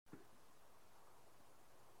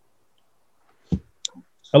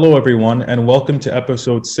Hello, everyone, and welcome to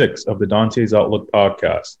episode 6 of the Dante's Outlook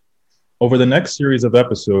podcast. Over the next series of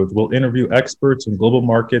episodes, we'll interview experts in global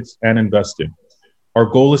markets and investing. Our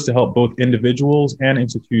goal is to help both individuals and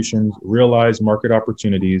institutions realize market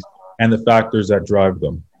opportunities and the factors that drive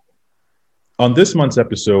them. On this month's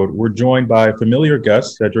episode, we're joined by familiar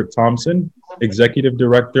guest Cedric Thompson, Executive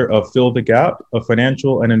Director of Fill the Gap, a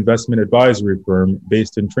financial and investment advisory firm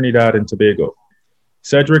based in Trinidad and Tobago.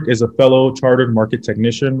 Cedric is a fellow chartered market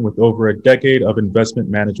technician with over a decade of investment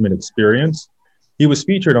management experience. He was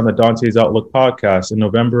featured on the Dante's Outlook podcast in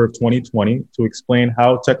November of 2020 to explain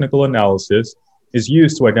how technical analysis is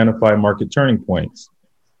used to identify market turning points.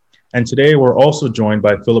 And today we're also joined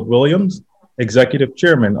by Philip Williams, Executive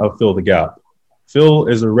Chairman of Fill the Gap. Phil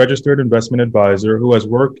is a registered investment advisor who has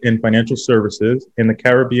worked in financial services in the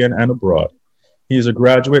Caribbean and abroad. He is a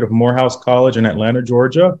graduate of Morehouse College in Atlanta,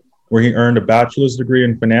 Georgia, where he earned a bachelor's degree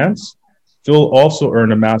in finance. Phil also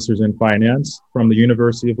earned a master's in finance from the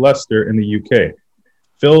University of Leicester in the UK.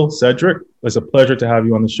 Phil, Cedric, it's a pleasure to have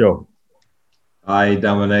you on the show. Hi,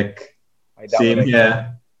 Dominic. Same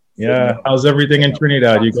here. Yeah, how's everything in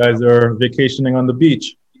Trinidad? You guys are vacationing on the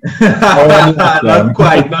beach. Not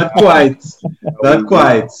quite.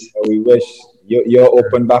 We wish you're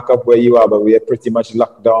open back up where you are, but we are pretty much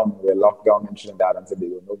locked down. We're locked down in Trinidad and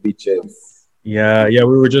Tobago, no beaches. Yeah,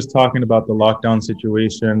 we were just talking about the lockdown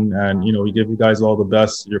situation, and we give you guys all the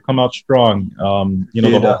best. You're come out strong. The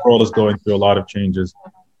whole world is going through a lot of changes.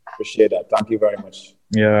 Appreciate that. Thank you very much.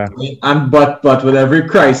 Yeah. And but with every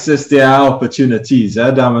crisis there are opportunities,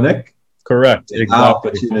 Dominic? Correct.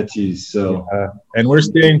 Exactly. Opportunities. So and we're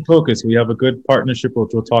staying focused. We have a good partnership,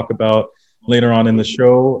 which we'll talk about later on in the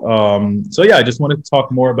show. I just wanted to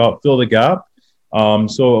talk more about Fill the Gap.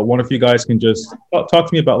 So one of you guys can just talk to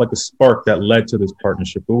me about like the spark that led to this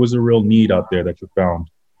partnership. What was the real need out there that you found?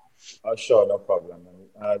 Sure, no problem.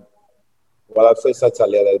 I'll first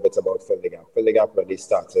tell you a little bit about Fill the Gap. Fill the Gap really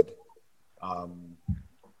started.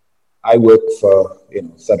 I work for,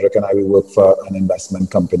 Cedric and we work for an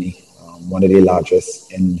investment company, one of the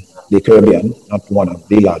largest in the Caribbean, not one of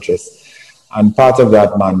the largest. And part of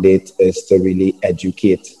that mandate is to really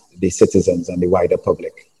educate the citizens and the wider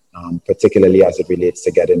public, particularly as it relates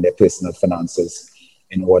to getting their personal finances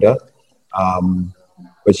in order.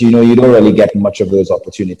 But you don't really get much of those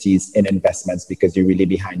opportunities in investments because you're really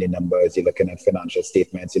behind the numbers. You're looking at financial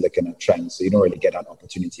statements, you're looking at trends, so you don't really get that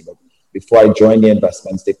opportunity. But before I joined the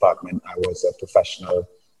investments department, I was a professional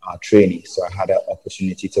trainee. So I had an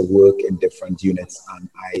opportunity to work in different units, and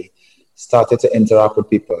I started to interact with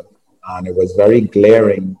people. And it was very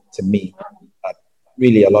glaring to me that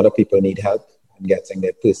really a lot of people need help in getting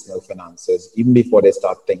their personal finances, even before they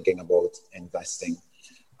start thinking about investing.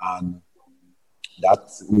 And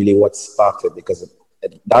that's really what sparked it, because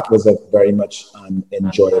that was a very much an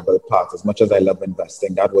enjoyable part. As much as I love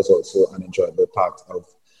investing, that was also an enjoyable part of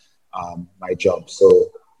my job. So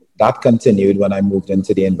that continued when I moved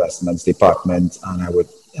into the investments department, and I would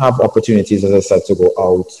have opportunities, as I said, to go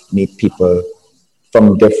out, meet people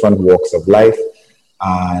from different walks of life.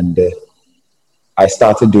 And I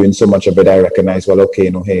started doing so much of it, I recognized,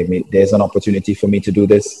 there's an opportunity for me to do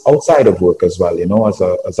this outside of work as well,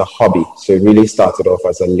 as a hobby. So it really started off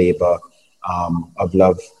as a labor of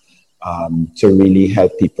love to really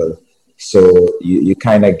help people. So you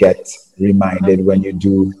kind of get reminded when you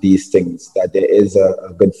do these things that there is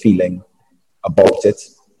a good feeling about it,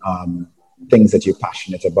 things that you're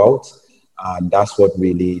passionate about. And that's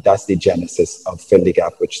the genesis of Fill the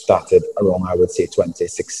Gap, which started around, I would say,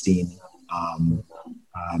 2016.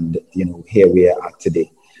 And here we are at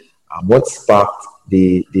today. What sparked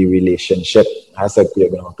the relationship? That's a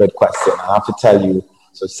good question. I have to tell you,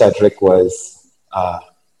 so Cedric was a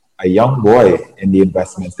young boy in the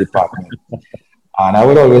investments department. And I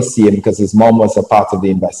would always see him because his mom was a part of the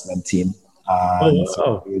investment team.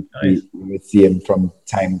 We would see him from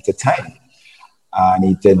time to time. And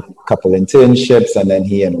he did a couple internships, and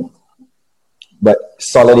then but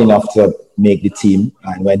solid enough to make the team.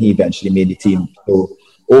 And when he eventually made the team, so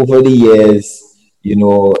over the years, you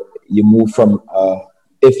move from,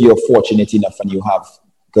 if you're fortunate enough and you have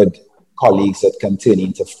good colleagues that can turn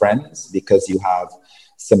into friends because you have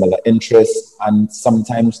similar interests and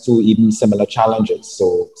sometimes too even similar challenges.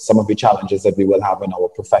 So some of the challenges that we will have in our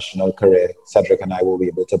professional career, Cedric and I will be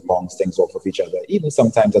able to bounce things off of each other. Even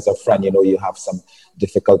sometimes as a friend, you have some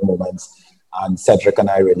difficult moments. And Cedric and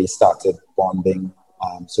I really started bonding.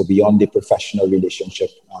 So beyond the professional relationship,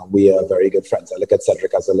 we are very good friends. I look at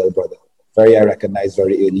Cedric as a little brother. I recognized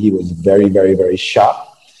very early, he was very, very, very sharp.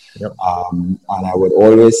 Yep. And I would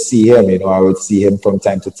always see him, I would see him from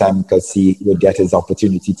time to time because he would get his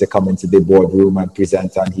opportunity to come into the boardroom and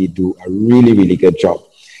present, and he'd do a really, really good job.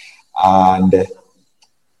 And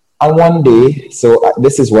one day, so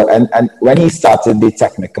this is what, and when he started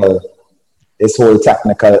this whole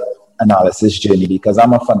technical analysis journey, because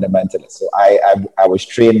I'm a fundamentalist, so I was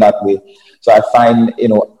trained that way. So I find,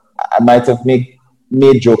 I might have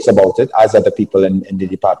made jokes about it as other people in the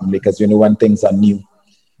department, because, when things are new,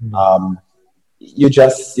 you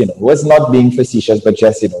just, was not being facetious, but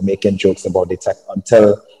just, making jokes about the tech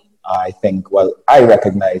until I think, I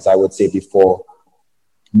recognize, I would say before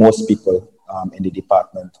most people in the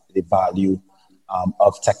department, the value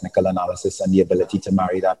of technical analysis and the ability to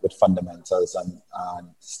marry that with fundamentals. And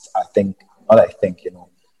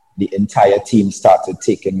the entire team started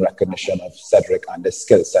taking recognition of Cedric and the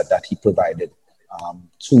skill set that he provided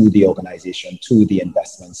to the organization, to the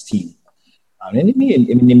investments team. And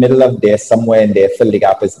in the middle of there, somewhere in there, Fill the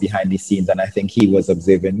Gap is behind the scenes. And I think he was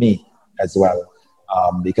observing me as well,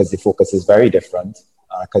 because the focus is very different,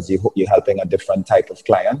 because you're helping a different type of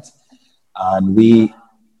client. And we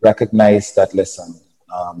recognize that, listen,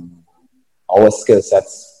 our skill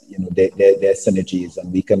sets, they're synergies,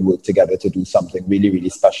 and we can work together to do something really, really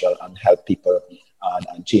special and help people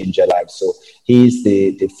and change their lives. So he's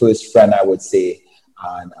the first friend, I would say,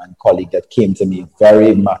 and colleague that came to me,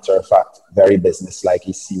 very matter of fact, very business-like.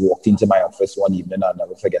 He walked into my office one evening, I'll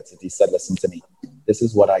never forget it. He said, listen to me, this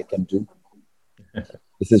is what I can do.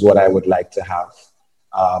 This is what I would like to have.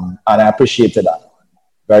 And I appreciated that.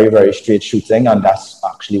 Very, very straight shooting. And that's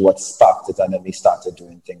actually what sparked it. And then we started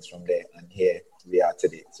doing things from there. And here we are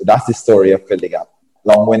today. So that's the story of Fill the Gap.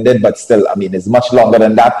 Long-winded, but still, it's much longer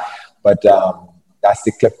than that. But that's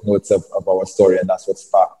the clip notes of our story. And that's what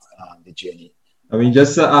sparked the journey.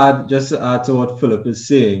 Just to add to what Philip is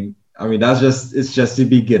saying, it's just the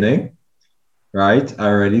beginning, right? I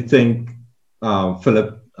already think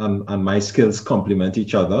Philip and my skills complement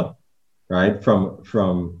each other, right?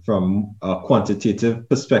 From a quantitative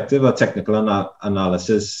perspective, a technical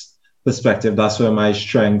analysis perspective, that's where my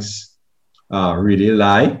strengths really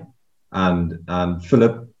lie. And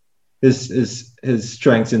Philip, his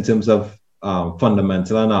strengths in terms of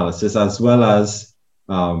fundamental analysis, as well as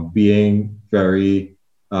being very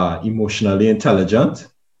emotionally intelligent,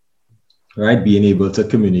 right? Being able to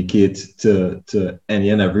communicate to any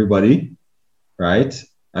and everybody, right?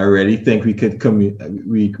 I really think we could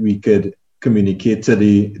communicate to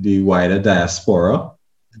the wider diaspora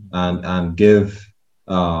and give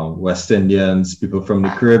West Indians, people from the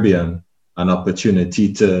Caribbean, an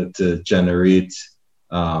opportunity to generate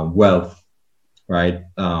wealth, right?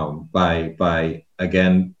 By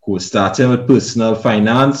again, starting with personal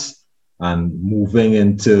finance and moving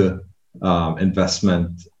into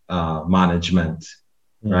investment management,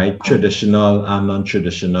 right? Traditional and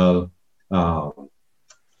non-traditional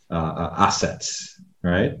assets,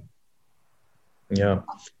 right? Yeah.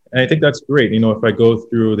 And I think that's great. If I go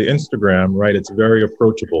through the Instagram, right, it's very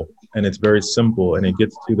approachable and it's very simple, and it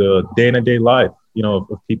gets to the day-to-day life, of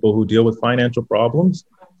people who deal with financial problems,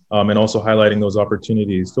 and also highlighting those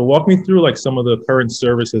opportunities. So walk me through like some of the current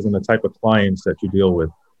services and the type of clients that you deal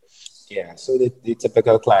with. Yeah, so the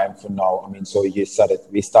typical client for now, so you said it,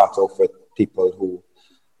 we start off with people who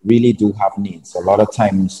really do have needs. A lot of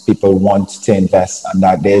times people want to invest, and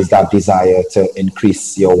that there's that desire to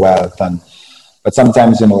increase your wealth. But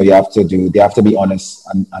sometimes, they have to be honest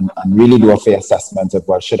and really do a fair assessment of,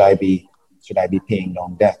 should I be paying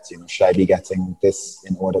down debt? Should I be getting this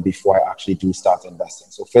in order before I actually do start investing?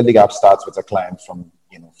 So Fill the Gap starts with a client from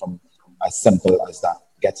as simple as that,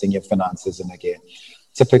 getting your finances in gear.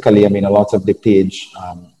 Typically, a lot of the page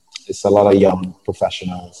is a lot of young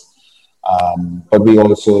professionals, but we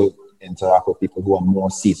also interact with people who are more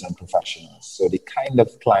seasoned professionals. So the kind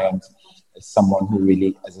of client is someone who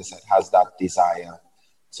really, as I said, has that desire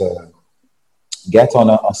to get on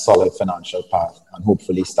a solid financial path and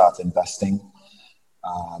hopefully start investing.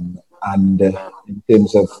 And in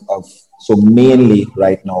terms of so mainly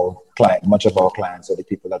right now, much of our clients or the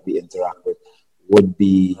people that we interact with would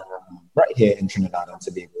be right here in Trinidad and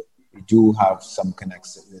Tobago. We do have some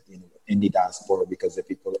connections with, in the diaspora, because the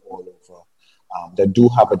people all over that do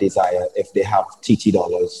have a desire, if they have TT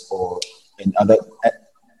dollars or in other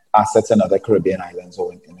assets in other Caribbean islands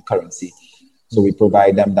or in the currency. So we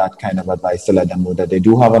provide them that kind of advice to let them know that they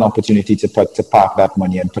do have an opportunity to park that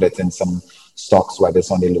money and put it in some stocks, whether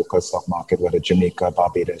it's on the local stock market, whether Jamaica,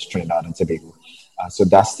 Barbados, Trinidad and Tobago. So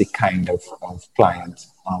that's the kind of client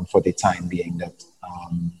for the time being that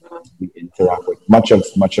we interact with, much of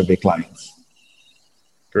the clients.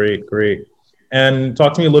 Great. And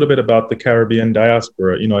talk to me a little bit about the Caribbean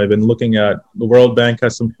diaspora. I've been looking at the World Bank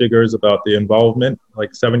has some figures about the involvement.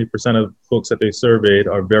 Like 70% of folks that they surveyed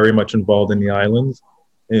are very much involved in the islands.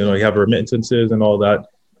 You have remittances and all that.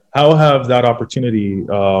 How have that opportunity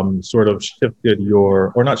sort of shifted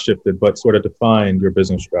not shifted, but sort of defined your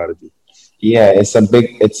business strategy? Yeah, it's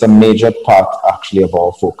a major part actually of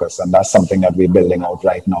our focus, and that's something that we're building out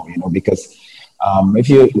right now. Because if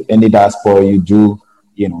you're in the diaspora, you do,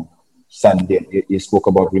 send in. You spoke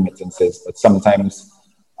about remittances, but sometimes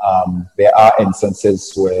there are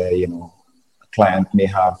instances where a client may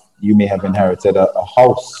have inherited a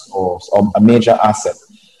house or a major asset,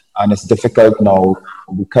 and it's difficult now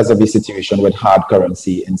because of the situation with hard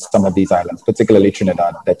currency in some of these islands, particularly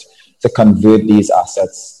Trinidad, that to convert these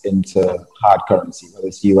assets into hard currency, whether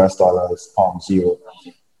it's US dollars, pounds, euro.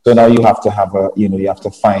 So now you have to have you have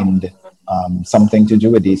to find something to do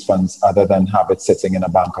with these funds other than have it sitting in a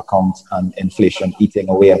bank account and inflation eating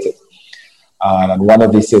away at it. And one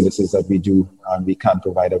of these services that we do, and we can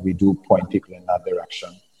provide it, we do point people in that direction.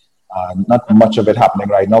 Not much of it happening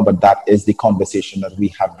right now, but that is the conversation that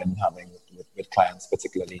we have been having with clients,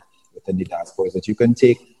 particularly within the diaspora, is that you can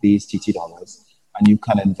take these TT dollars and you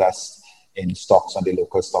can invest in stocks on the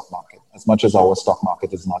local stock market. As much as our stock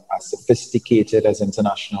market is not as sophisticated as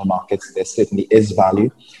international markets, there certainly is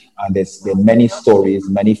value. And there are many stories,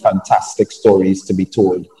 many fantastic stories to be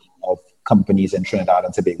told of companies in Trinidad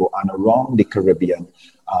and Tobago and around the Caribbean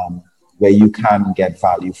where you can get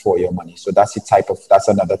value for your money. So that's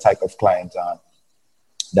another type of client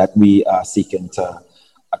that we are seeking to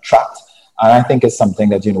attract. And I think it's something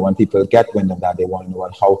that, when people get wind of that, they want to know,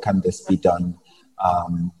 well, how can this be done?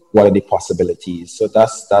 What are the possibilities? So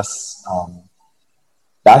that's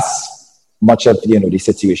much of the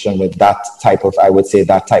situation with that type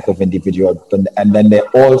of individual. And then there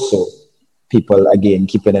are also people, again,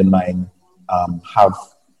 keeping in mind, have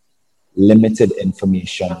limited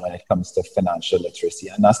information when it comes to financial literacy,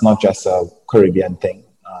 and that's not just a Caribbean thing.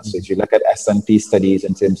 So if you look at S&P studies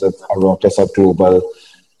in terms of just a global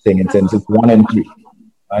thing, in terms of 1 in 3.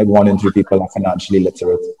 Right? 1 in 3 people are financially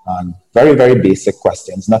literate. And very, very basic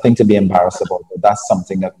questions, nothing to be embarrassed about, but that's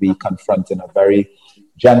something that we confront in a very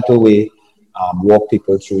gentle way, walk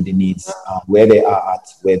people through the needs, where they are at,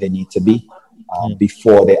 where they need to be,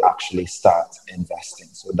 before they actually start investing.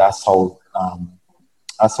 So that's how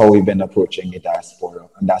we've been approaching the diaspora,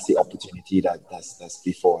 and that's the opportunity that's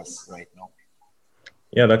before us right now.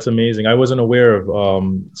 Yeah, that's amazing. I wasn't aware of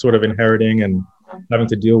sort of inheriting and having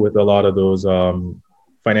to deal with a lot of those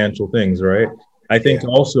financial things, right? I think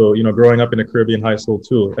also, growing up in a Caribbean household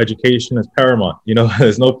too, education is paramount.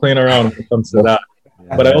 There's no playing around when it comes to that.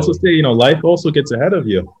 But I also say, life also gets ahead of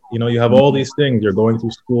you. You have all these things, you're going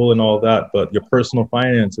through school and all that, but your personal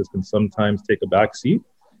finances can sometimes take a back seat.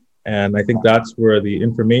 And I think that's where the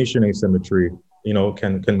information asymmetry,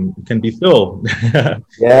 can be filled.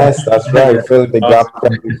 Yes, that's right. Fill the gap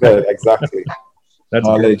can be filled. Exactly. That's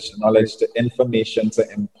knowledge to information to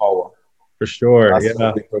empower. For sure. That's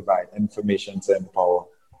what we provide, information to empower.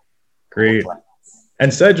 Great.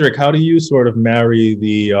 And Cedric, how do you sort of marry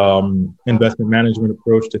the investment management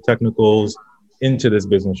approach to technicals into this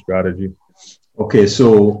business strategy? Okay,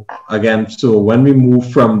 so when we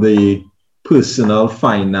move from the personal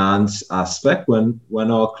finance aspect, when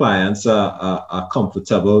our clients are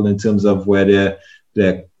comfortable in terms of where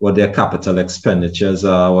what their capital expenditures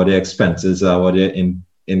are, what their expenses are, what their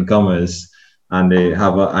income is, and they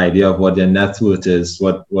have an idea of what their net worth is,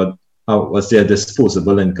 what's their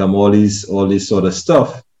disposable income, all these sort of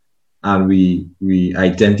stuff, and we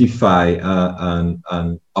identify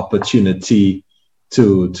an opportunity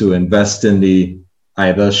to invest in the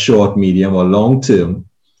either short, medium, or long term.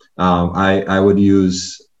 I would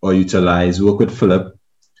work with Philip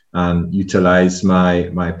and utilize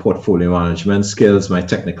my portfolio management skills, my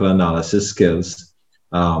technical analysis skills,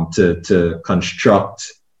 to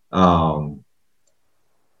construct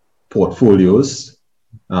portfolios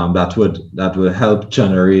that would help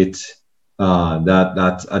generate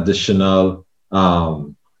that additional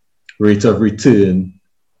rate of return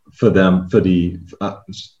for them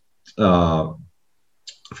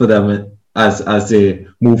as they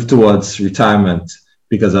move towards retirement.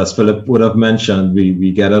 Because as Philip would have mentioned,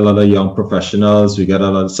 we get a lot of young professionals.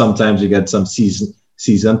 Sometimes we get some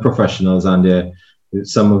seasoned professionals, and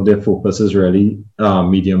some of their focus is really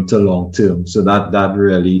medium to long term. So that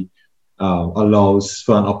really allows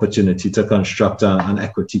for an opportunity to construct an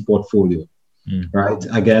equity portfolio, right?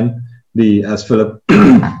 Again, as Philip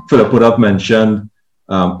would have mentioned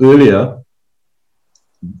earlier,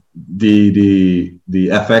 the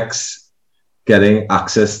FX getting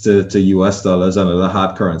access to US dollars and other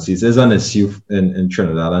hard currencies is an issue in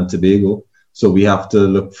Trinidad and Tobago. So we have to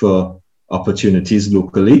look for opportunities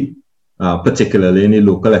locally, particularly in the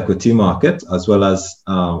local equity market, as well as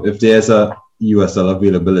if there's a US dollar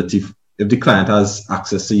availability. If the client has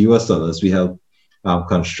access to US dollars, we help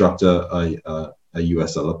construct a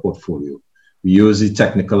US dollar portfolio. We use the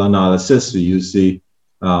technical analysis, we use the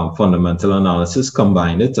fundamental analysis,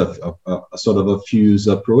 combine it, a sort of a fuse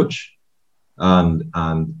approach, and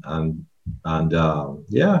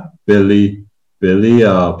build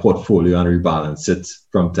the portfolio and rebalance it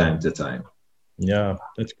from time to time. Yeah,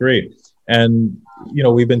 that's great. And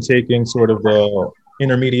we've been taking sort of the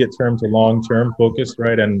intermediate term to long term focus,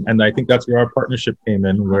 right? And I think that's where our partnership came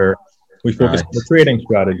in, where we focus on the trading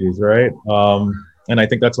strategies, right? And I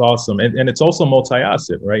think that's awesome. And it's also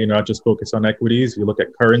multi-asset, right? You're not just focused on equities. You look at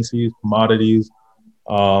currencies, commodities.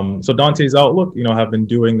 So Dante's Outlook, have been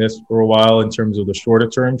doing this for a while in terms of the shorter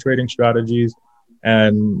term trading strategies.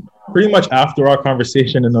 And pretty much after our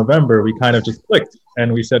conversation in November, we kind of just clicked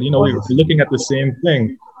and we said, we were looking at the same thing.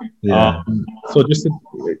 Yeah. So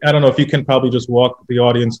I don't know if you can probably just walk the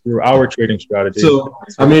audience through our trading strategy. So,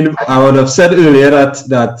 I would have said earlier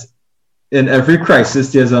that in every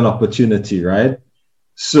crisis, there's an opportunity, right?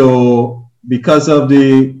 So because of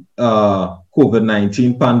the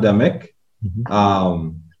COVID-19 pandemic,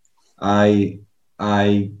 I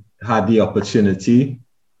had the opportunity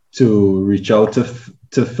to reach out to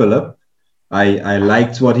Philip. I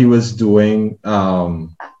liked what he was doing,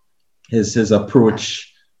 his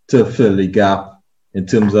approach to fill the gap in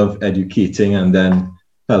terms of educating and then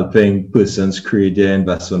helping persons create their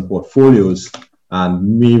investment portfolios.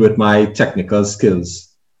 And me, with my technical skills,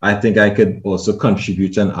 I think I could also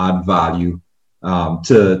contribute and add value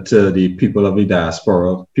to the people of the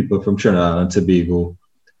diaspora, people from Trinidad and Tobago,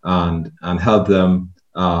 and help them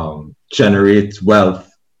generate wealth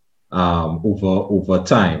over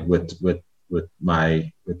time with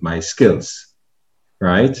my skills,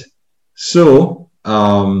 right? So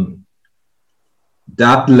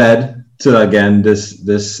that led to, again,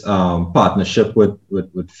 this partnership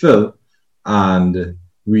with Phil, and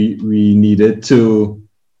we needed to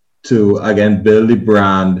again build the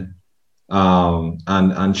brand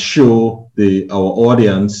and show our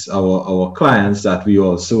audience, our clients, that we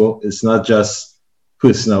also, it's not just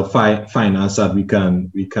personal finance that we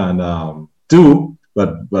can do,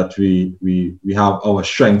 but we have our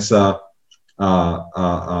strengths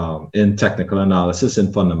in technical analysis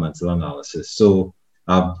and fundamental analysis. So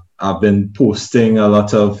I've been posting a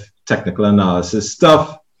lot of technical analysis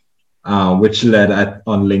stuff, which led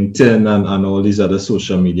on LinkedIn and all these other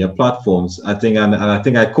social media platforms. I think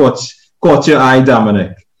I caught your eye,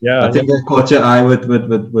 Dominic. Yeah, I think I caught your eye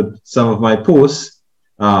with some of my posts,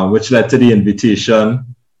 which led to the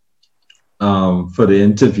invitation for the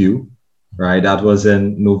interview. Right, that was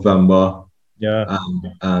in November. Yeah,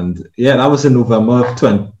 and that was in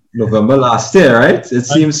November last year. Right, it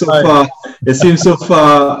seems so far. It seems so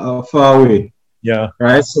far away. Yeah.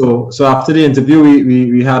 Right. So after the interview,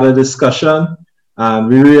 we had a discussion, and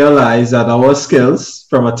we realized that our skills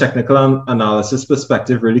from a technical analysis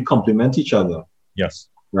perspective really complement each other. Yes.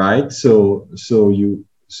 Right. So you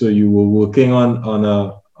were working on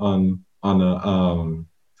a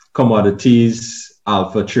commodities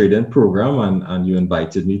alpha trading program, and you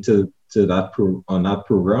invited me to that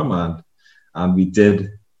program, and we did.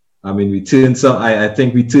 We turned some. I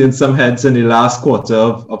think we turned some heads in the last quarter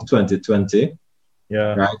of 2020.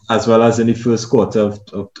 Yeah. Right. As well as in the first quarter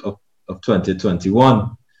of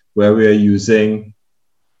 2021, where we are using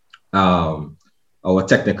our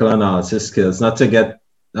technical analysis skills, not to get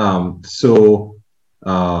so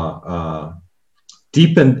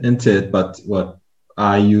deep into it, but what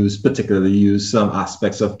I particularly use some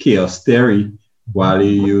aspects of chaos theory, while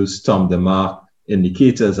you use Tom DeMark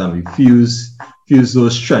indicators, and we fuse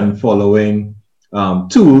those trend following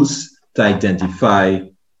tools to identify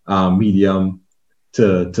medium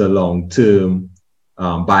to long term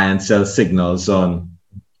buy and sell signals on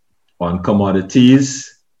commodities.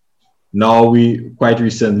 Now quite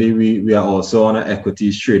recently we are also on an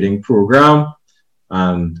equities trading program,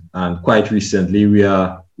 and quite recently we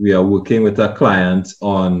are working with a client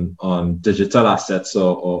on digital assets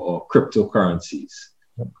or cryptocurrencies.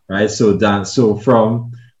 Right. So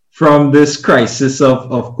from this crisis of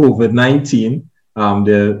COVID-19,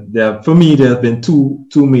 for me there have been two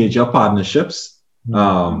major partnerships.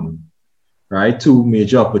 Right, two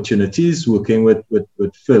major opportunities, working with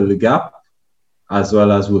Fill the Gap, as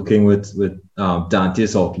well as working with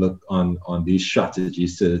Dante's Outlook on these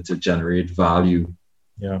strategies to generate value.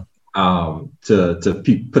 Yeah.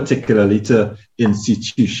 Particularly to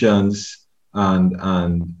institutions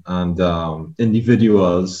and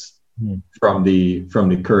individuals from the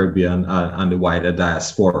Caribbean and the wider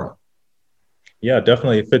diaspora. Yeah,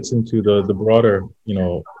 definitely it fits into the broader,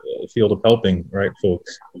 field of helping, right,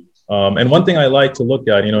 folks. And one thing I like to look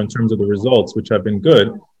at, in terms of the results, which have been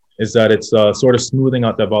good, is that it's sort of smoothing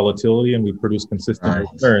out that volatility, and we produce consistent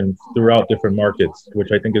returns throughout different markets,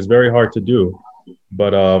 which I think is very hard to do.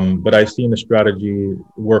 But I've seen the strategy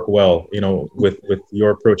work well, with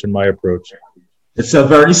your approach and my approach. It's a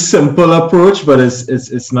very simple approach, but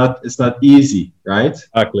it's not easy, right?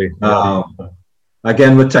 Exactly.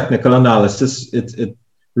 Again, with technical analysis, it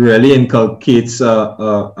really inculcates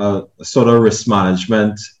a sort of risk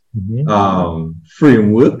management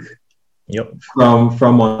framework. Yep.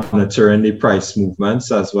 From monitoring the price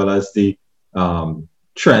movements as well as the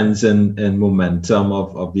trends and momentum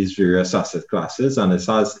of these various asset classes, and it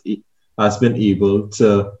has been able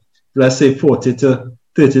to, let's say, 30 to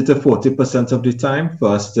 40% of the time for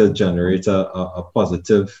us to generate a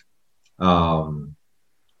positive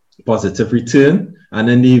return, and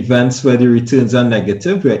in the events where the returns are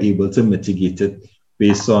negative, we're able to mitigate it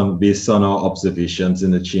based on our observations in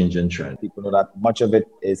the change in trend. People know that much of it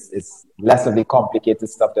is less of the complicated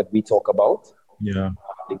stuff that we talk about. Yeah.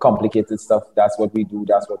 The complicated stuff, that's what we do,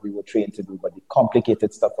 that's what we were trained to do. But the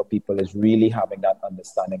complicated stuff for people is really having that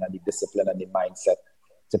understanding and the discipline and the mindset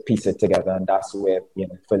to piece it together. And that's where,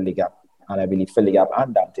 Fill the Gap, and I believe Fill the Gap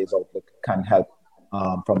and Dante's Outlook can help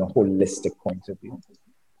from a holistic point of view.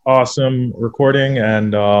 Awesome recording,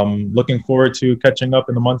 and looking forward to catching up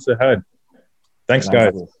in the months ahead. Thanks,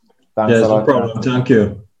 guys. Thanks a lot. No problem. Thank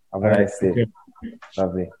you. Have a nice day.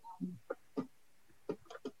 Lovely.